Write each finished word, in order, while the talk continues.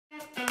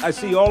I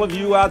see all of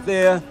you out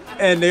there,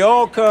 and they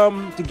all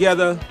come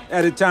together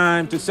at a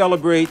time to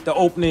celebrate the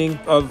opening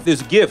of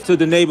this gift to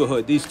the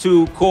neighborhood, these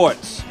 2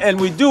 courts. And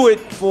we do it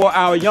for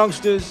our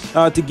youngsters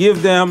to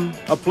give them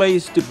a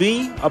place to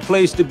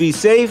be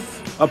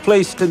safe, a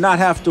place to not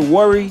have to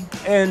worry,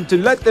 and to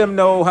let them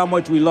know how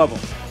much we love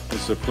them.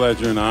 It's a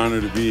pleasure and an honor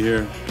to be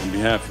here on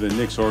behalf of the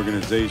NYCHA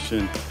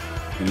organization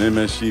and the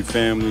MSG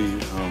family.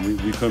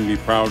 We couldn't be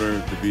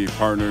prouder to be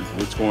partnered.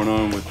 What's going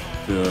on with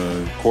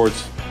the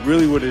courts?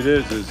 Really what it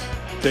is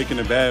taking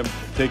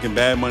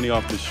bad money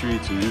off the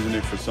streets and using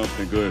it for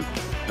something good.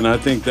 And I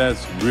think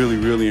that's really,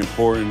 really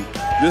important.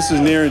 This is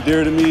near and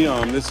dear to me.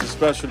 This is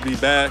special to be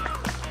back.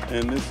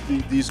 And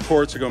these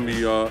courts are going to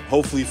be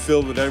hopefully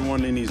filled with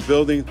everyone in these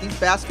buildings. These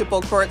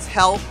basketball courts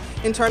help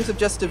in terms of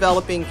just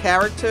developing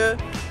character.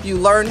 You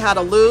learn how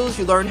to lose,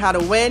 you learn how to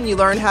win, you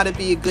learn how to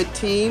be a good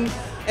team.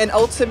 And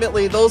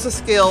ultimately, those are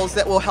skills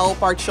that will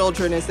help our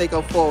children as they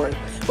go forward.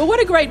 But what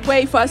a great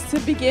way for us to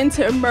begin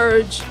to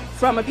emerge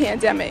from a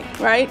pandemic,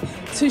 right?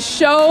 To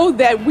show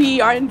that we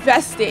are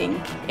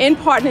investing in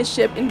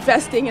partnership,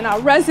 investing in our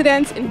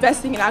residents,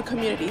 investing in our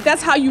community.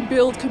 That's how you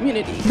build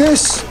community.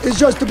 This is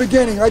just the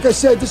beginning. Like I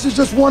said, this is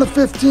just one of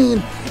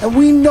 15, and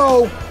we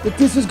know that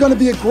this is going to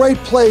be a great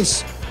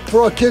place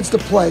for our kids to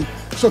play.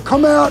 So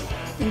come out,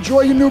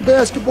 enjoy your new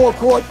basketball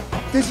court.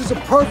 This is a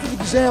perfect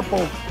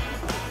example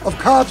of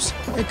cops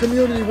and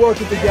community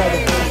working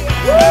together.